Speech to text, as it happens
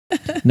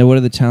Now, what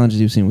are the challenges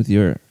you've seen with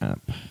your app?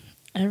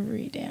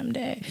 Every damn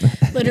day.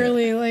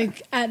 Literally,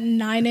 like at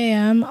 9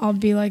 a.m., I'll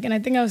be like, and I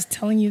think I was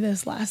telling you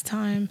this last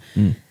time,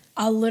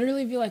 I'll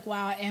literally be like,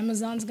 wow,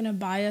 Amazon's going to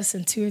buy us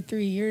in 2 or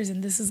 3 years,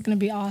 and this is going to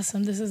be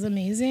awesome. This is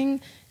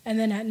amazing. And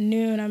then at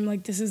noon, I'm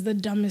like, this is the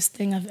dumbest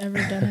thing I've ever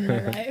done in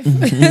my life.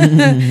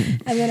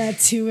 And then at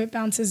 2, it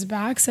bounces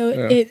back. So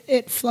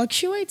it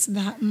fluctuates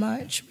that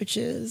much, which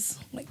is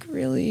like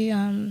really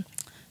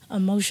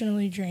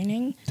emotionally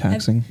draining.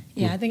 Taxing.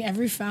 I think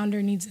every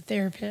founder needs a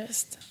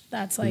therapist.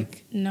 That's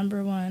like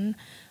number one.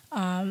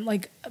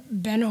 Like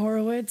Ben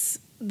Horowitz,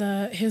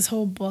 his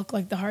whole book,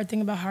 like The Hard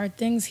Thing About Hard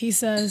Things, he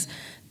says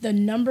the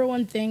number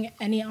one thing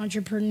any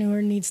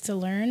entrepreneur needs to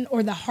learn,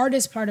 or the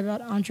hardest part about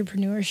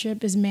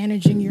entrepreneurship, is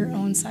managing your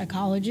own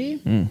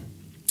psychology. And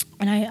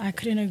I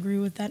couldn't agree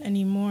with that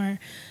anymore.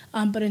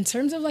 But in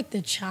terms of like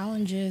the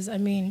challenges, I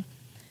mean,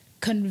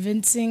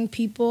 convincing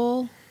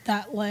people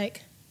that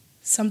like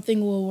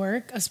something will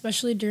work,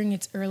 especially during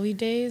its early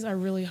days, are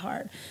really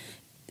hard.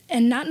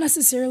 And not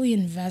necessarily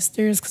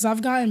investors, because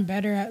I've gotten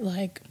better at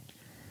like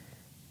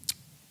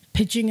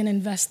pitching an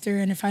investor,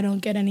 and if I don't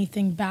get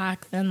anything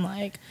back, then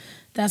like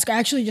I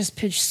actually just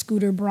pitched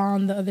Scooter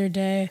Braun the other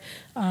day,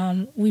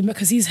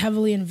 because he's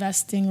heavily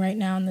investing right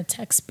now in the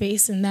tech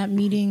space, and that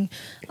meeting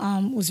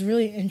was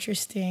really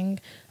interesting.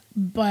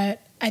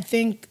 But I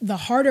think the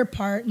harder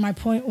part, my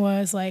point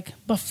was like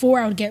before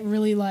I would get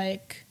really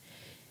like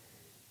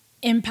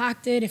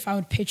impacted if I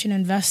would pitch an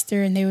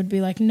investor and they would be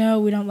like, no,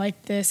 we don't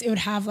like this. It would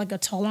have like a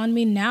toll on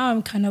me. Now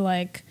I'm kind of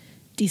like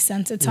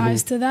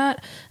desensitized to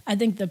that. I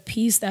think the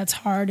piece that's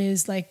hard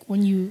is like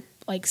when you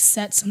like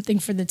set something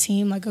for the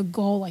team, like a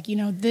goal, like, you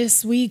know,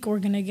 this week we're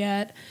going to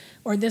get,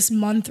 or this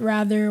month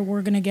rather,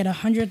 we're going to get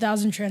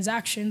 100,000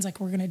 transactions. Like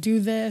we're going to do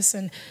this,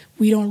 and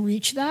we don't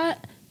reach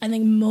that. I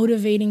think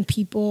motivating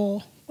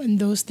people when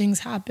those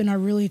things happen are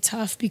really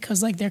tough,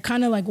 because like they're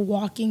kind of like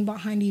walking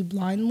behind you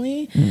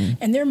blindly.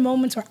 And there are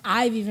moments where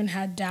I've even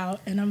had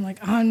doubt, and I'm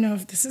like, I don't know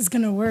if this is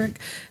gonna work.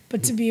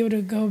 But to be able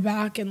to go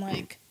back and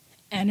like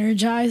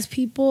energize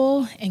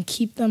people and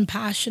keep them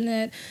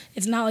passionate,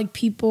 it's not like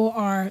people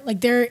are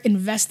like, they're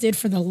invested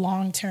for the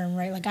long term,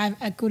 right? Like I have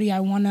equity, I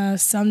want to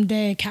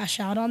someday cash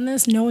out on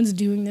this. No one's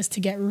doing this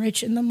to get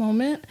rich in the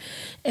moment.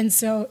 And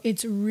so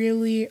it's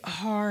really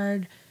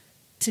hard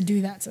to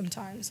do that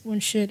sometimes when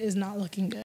shit is not looking good.